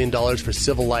 $1 million for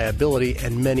civil liability,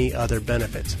 and many other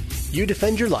benefits. You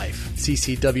defend your life.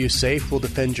 CCW Safe will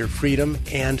defend your freedom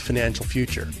and financial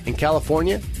future. In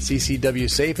California, CCW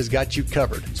Safe has got you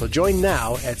covered. So join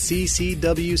now at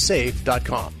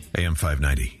ccwsafe.com. AM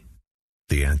 590,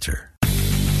 The Answer.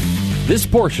 This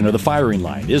portion of the firing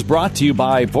line is brought to you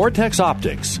by Vortex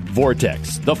Optics.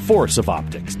 Vortex, the force of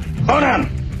optics. Conan,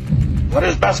 what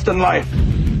is best in life?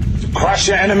 To crush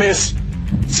your enemies,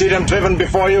 see them driven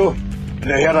before you, and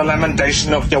to hear the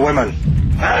lamentation of your women.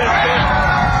 That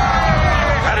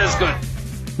is good.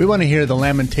 We want to hear the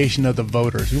lamentation of the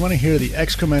voters. We want to hear the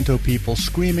excremento people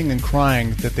screaming and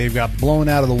crying that they've got blown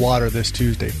out of the water this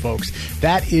Tuesday, folks.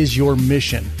 That is your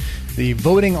mission. The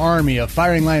voting army of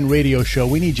Firing Line Radio Show,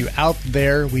 we need you out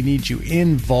there. We need you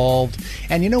involved.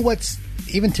 And you know what's,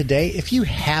 even today, if you've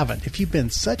been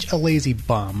such a lazy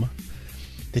bum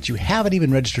that you haven't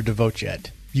even registered to vote yet,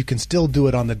 you can still do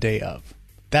it on the day of.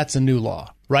 That's a new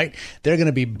law, right? They're going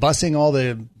to be busing all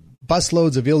the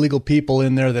busloads of illegal people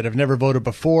in there that have never voted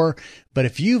before. But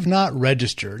if you've not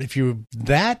registered, if you're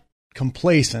that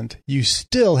complacent, you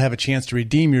still have a chance to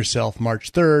redeem yourself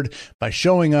March 3rd by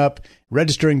showing up,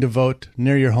 registering to vote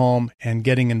near your home, and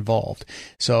getting involved.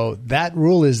 So that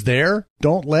rule is there.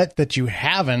 Don't let that you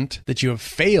have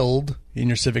failed in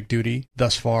your civic duty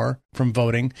thus far from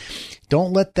voting.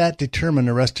 Don't let that determine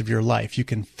the rest of your life. You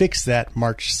can fix that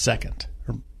March 2nd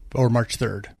or March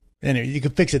 3rd. Anyway, you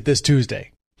can fix it this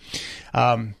Tuesday.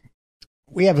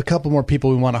 We have a couple more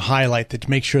people we want to highlight to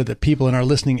make sure that people in our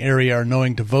listening area are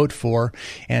knowing to vote for.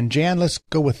 And Jan, let's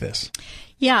go with this.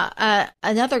 Yeah,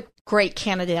 another great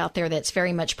candidate out there that's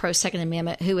very much pro-Second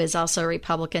Amendment, who is also a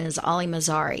Republican, is Ali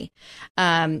Mazari.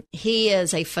 He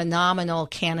is a phenomenal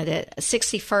candidate,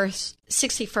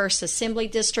 61st Assembly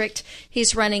District.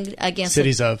 He's running against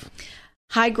cities of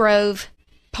High Grove,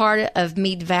 part of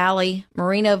Mead Valley,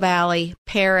 Moreno Valley,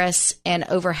 Paris, and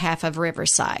over half of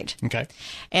Riverside. Okay.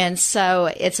 And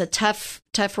so it's a tough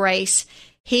race.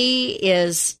 He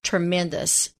is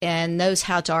tremendous and knows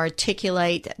how to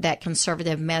articulate that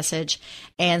conservative message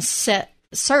and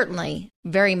certainly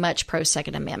very much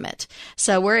pro-Second Amendment.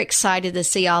 So we're excited to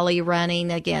see Ali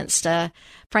running against,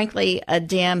 frankly, a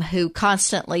Dem who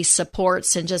constantly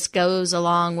supports and just goes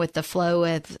along with the flow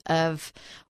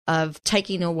of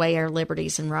taking away our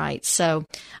liberties and rights. So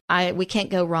we can't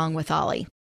go wrong with Ali.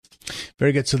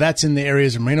 Very good. So that's in the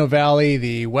areas of Moreno Valley,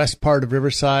 the west part of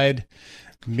Riverside,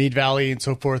 Mead Valley, and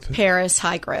so forth. Paris,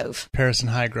 High Grove. Paris and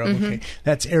High Grove. Mm-hmm. Okay.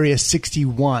 That's area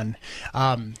 61.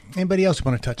 Anybody else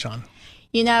want to touch on?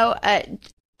 You know,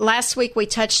 last week we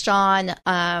touched on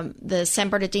the San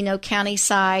Bernardino County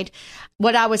side.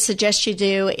 What I would suggest you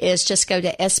do is just go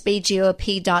to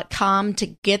sbgop.com to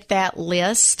get that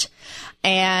list.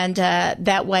 And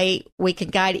that way we can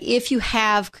guide. If you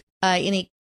have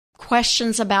any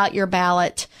questions about your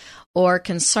ballot or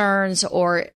concerns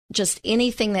or just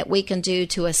anything that we can do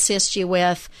to assist you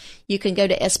with, you can go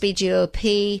to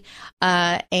SBGOP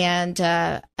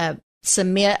and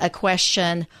submit a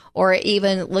question, or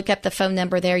even look up the phone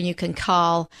number there. You can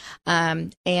call,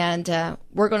 and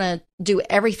we're going to do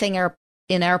everything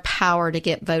in our power to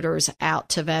get voters out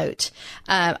to vote.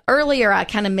 Earlier, I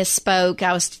kind of misspoke.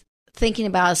 I was thinking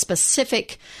about a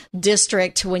specific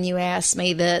district when you asked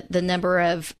me the number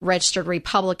of registered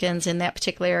Republicans in that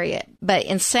particular area. But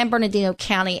in San Bernardino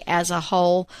County as a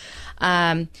whole,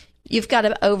 you've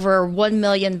got over 1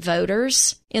 million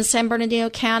voters in San Bernardino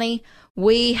County.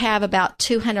 We have about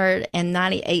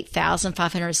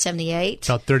 298,578.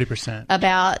 About 30%.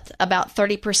 About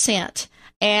 30%.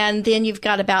 And then you've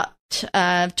got about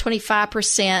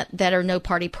 25% that are no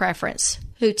party preference,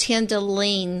 who tend to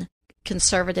lean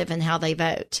conservative in how they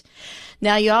vote.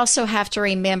 Now, you also have to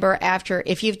remember,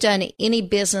 if you've done any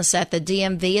business at the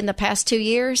DMV in the past 2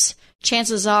 years,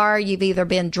 chances are you've either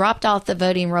been dropped off the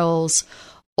voting rolls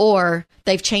or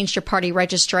they've changed your party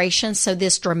registration. So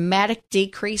this dramatic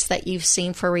decrease that you've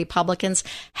seen for Republicans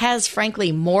has,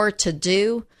 frankly, more to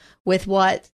do with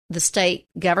what the state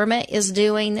government is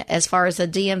doing as far as the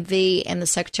DMV and the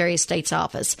Secretary of State's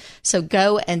office. So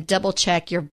go and double check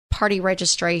your party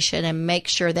registration and make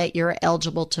sure that you're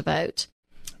eligible to vote.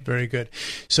 Very good.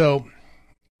 So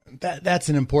that's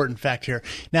an important fact here.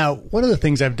 Now, one of the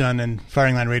things I've done in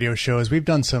Firing Line Radio Show is we've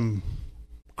done some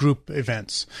group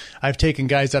events. I've taken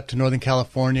guys up to Northern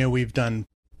California. We've done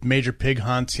major pig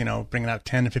hunts, bringing out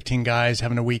 10 to 15 guys,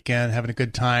 having a weekend, having a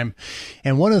good time.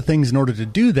 And one of the things in order to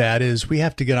do that is we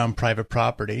have to get on private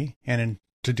property. And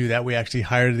to do that, we actually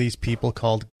hire these people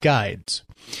called guides.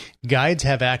 Guides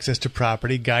have access to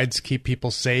property. Guides keep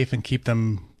people safe and keep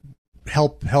them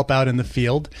help out in the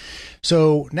field.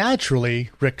 So naturally,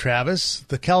 Rick Travis,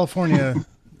 the California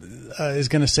is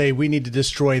going to say we need to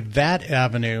destroy that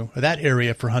avenue, or that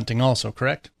area for hunting also,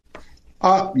 correct?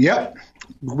 Yep.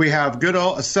 We have good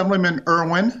old Assemblyman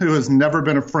Irwin, who has never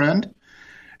been a friend.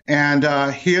 And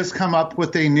he has come up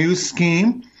with a new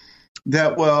scheme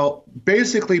that will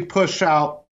basically push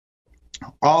out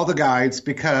all the guides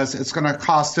because it's going to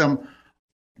cost them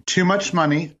too much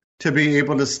money to be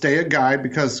able to stay a guide,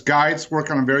 because guides work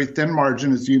on a very thin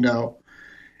margin, as you know.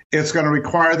 It's going to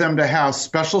require them to have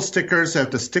special stickers.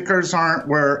 If the stickers aren't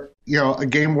where, a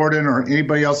game warden or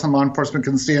anybody else in law enforcement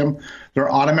can see them,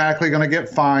 they're automatically going to get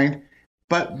fined.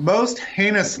 But most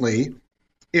heinously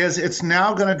is it's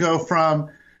now going to go from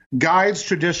guides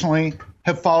traditionally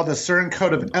have followed a certain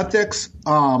code of ethics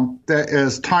that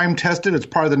is time-tested. It's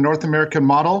part of the North American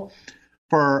model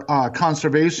for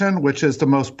conservation, which is the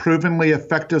most provenly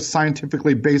effective,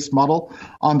 scientifically based model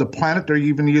on the planet. They're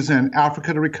even using it in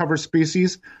Africa to recover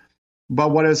species.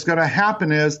 But what is going to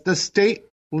happen is the state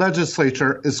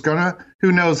legislature is going to,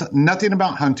 who knows nothing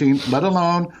about hunting, let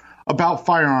alone about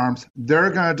firearms, they're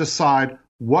going to decide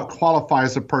what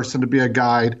qualifies a person to be a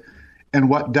guide and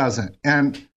what doesn't.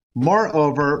 And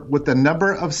moreover, with the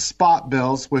number of spot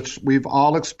bills, which we've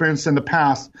all experienced in the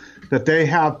past, that they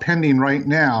have pending right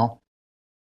now,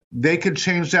 they could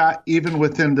change that even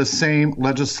within the same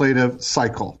legislative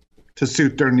cycle to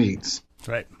suit their needs.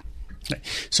 Right.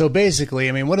 So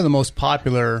basically, one of the most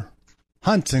popular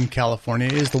hunts in California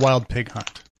is the wild pig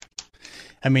hunt.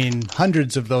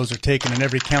 Hundreds of those are taken in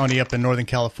every county up in Northern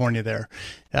California there.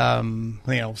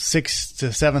 600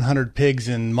 to 700 pigs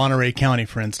in Monterey County,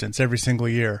 for instance, every single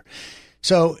year.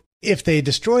 So if they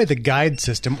destroy the guide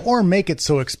system or make it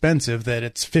so expensive that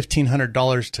it's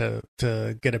 $1,500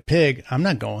 to get a pig, I'm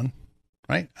not going,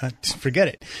 right? Forget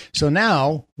it. So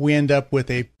now we end up with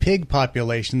a pig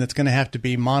population that's going to have to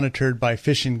be monitored by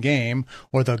Fish and Game,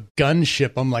 or they'll gun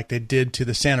ship them like they did to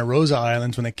the Santa Rosa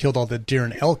Islands when they killed all the deer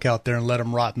and elk out there and let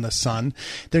them rot in the sun.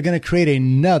 They're going to create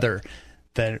another,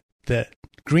 the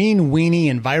green weenie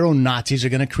enviro Nazis are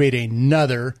going to create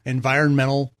another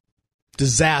environmental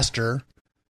disaster,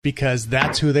 because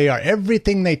that's who they are.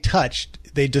 Everything they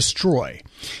touched, they destroy.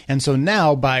 And so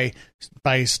now by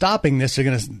stopping this,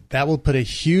 that will put a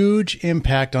huge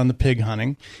impact on the pig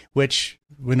hunting, which,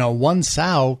 one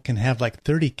sow can have like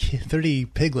 30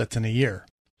 piglets in a year.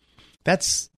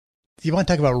 You want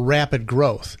to talk about rapid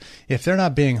growth. If they're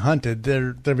not being hunted,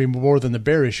 there'll be more than the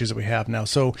bear issues that we have now.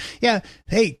 So, yeah,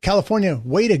 hey, California,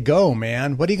 way to go,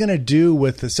 man. What are you going to do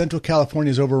with the Central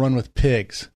California's overrun with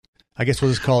pigs? I guess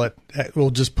we'll just call it, we'll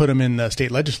just put them in the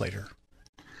state legislature.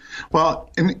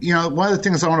 Well, and one of the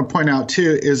things I want to point out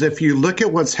too is if you look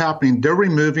at what's happening, they're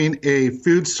removing a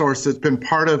food source that's been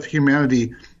part of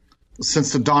humanity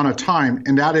since the dawn of time,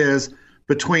 and that is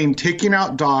between taking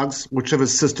out dogs, which have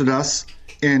assisted us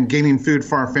in gaining food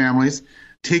for our families,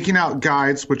 taking out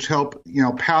guides, which help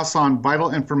pass on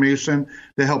vital information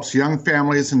that helps young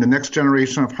families and the next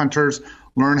generation of hunters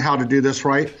learn how to do this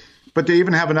right. But they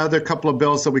even have another couple of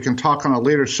bills that we can talk on a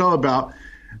later show about,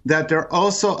 that they're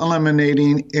also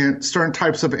eliminating in certain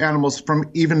types of animals from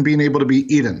even being able to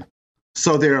be eaten.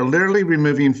 So they're literally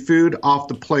removing food off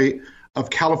the plate of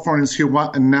Californians who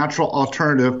want a natural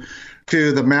alternative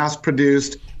to the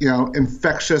mass-produced,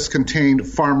 infectious, contained,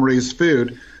 farm-raised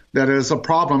food that is a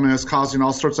problem and is causing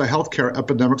all sorts of healthcare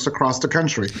epidemics across the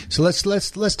country. So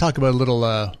let's talk about a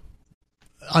little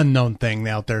unknown thing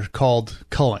out there called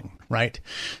culling, right?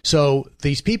 So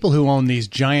these people who own these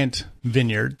giant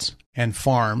vineyards and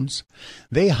farms,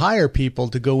 they hire people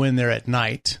to go in there at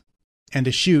night and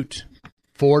to shoot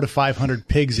 400 to 500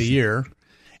 pigs a year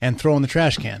and throw in the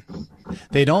trash can.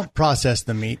 They don't process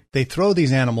the meat. They throw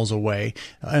these animals away.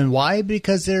 And why?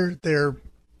 Because they're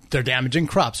damaging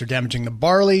crops. They're damaging the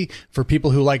barley for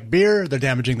people who like beer. They're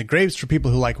damaging the grapes for people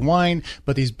who like wine.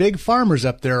 But these big farmers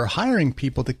up there are hiring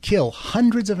people to kill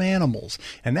hundreds of animals.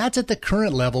 And that's at the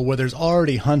current level where there's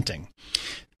already hunting.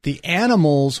 The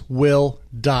animals will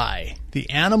die. The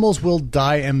animals will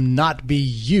die and not be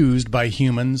used by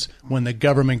humans when the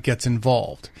government gets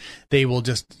involved. They will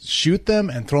just shoot them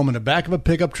and throw them in the back of a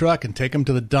pickup truck and take them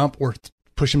to the dump, or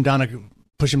push them down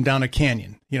push them down a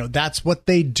canyon. That's what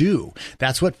they do.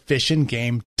 That's what Fish and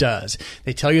Game does.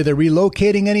 They tell you they're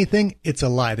relocating anything. It's a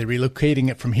lie. They're relocating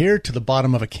it from here to the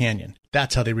bottom of a canyon.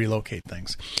 That's how they relocate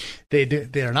things.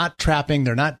 They're not trapping.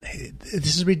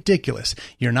 This is ridiculous.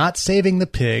 You're not saving the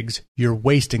pigs. You're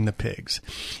wasting the pigs.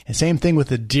 And same thing with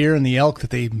the deer and the elk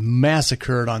that they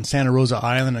massacred on Santa Rosa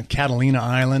Island and Catalina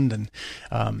Island and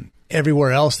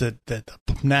everywhere else that the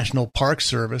National Park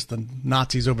Service, the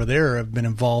Nazis over there, have been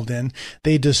involved in.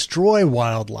 They destroy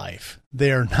wildlife.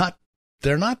 They're not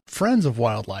friends of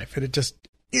wildlife. And it just,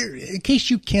 in case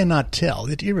you cannot tell,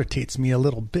 it irritates me a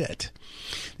little bit.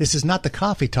 This is not the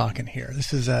coffee talking here.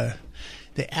 This is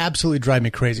they absolutely drive me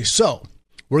crazy. So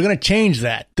we're going to change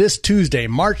that this Tuesday,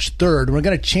 March 3rd. We're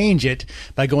going to change it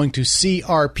by going to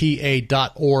crpa.org,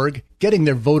 getting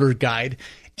their voter guide,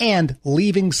 and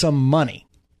leaving some money.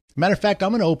 Matter of fact,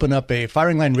 I'm going to open up a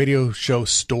Firing Line Radio Show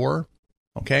store.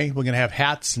 Okay, we're going to have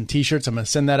hats and T-shirts. I'm going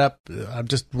to send that up. I'm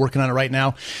just working on it right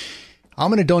now. I'm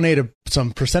going to donate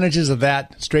some percentages of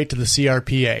that straight to the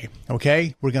CRPA.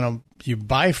 Okay, you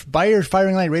buy your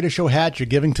Firing Line Radio Show hat. You're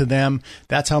giving to them.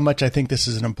 That's how much I think this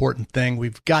is an important thing.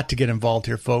 We've got to get involved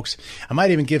here, folks. I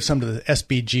might even give some to the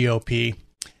SBGOP.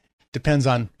 Depends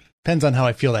on how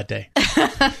I feel that day.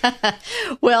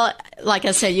 Well, like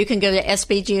I said, you can go to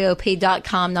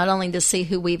sbgop.com not only to see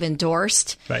who we've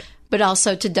endorsed, right, but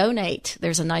also to donate.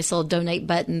 There's a nice little donate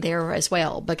button there as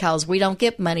well, because we don't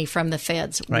get money from the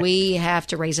feds. Right. We have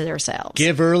to raise it ourselves.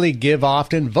 Give early, give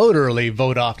often, vote early,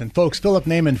 vote often. Folks, Philip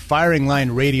Naiman, Firing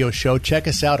Line Radio Show. Check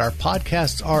us out. Our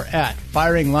podcasts are at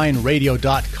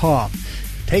firinglineradio.com.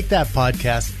 Take that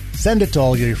podcast, send it to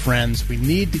all your friends. We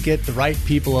need to get the right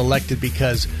people elected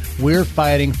because we're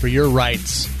fighting for your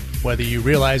rights, whether you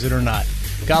realize it or not.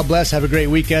 God bless. Have a great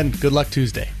weekend. Good luck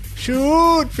Tuesday.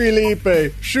 Shoot,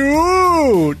 Felipe.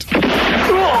 Shoot.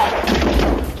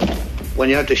 When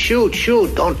you have to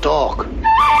shoot, don't talk.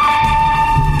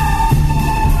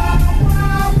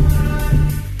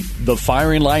 The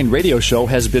Firing Line Radio Show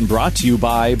has been brought to you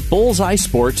by Bullseye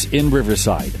Sports in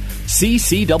Riverside,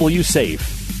 CCW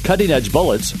Safe, Cutting Edge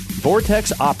Bullets,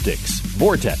 Vortex Optics,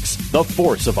 Vortex, the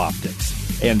force of optics,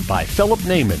 and by Philip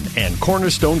Naiman and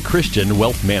Cornerstone Christian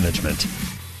Wealth Management.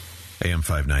 AM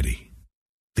 590,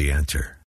 The Answer.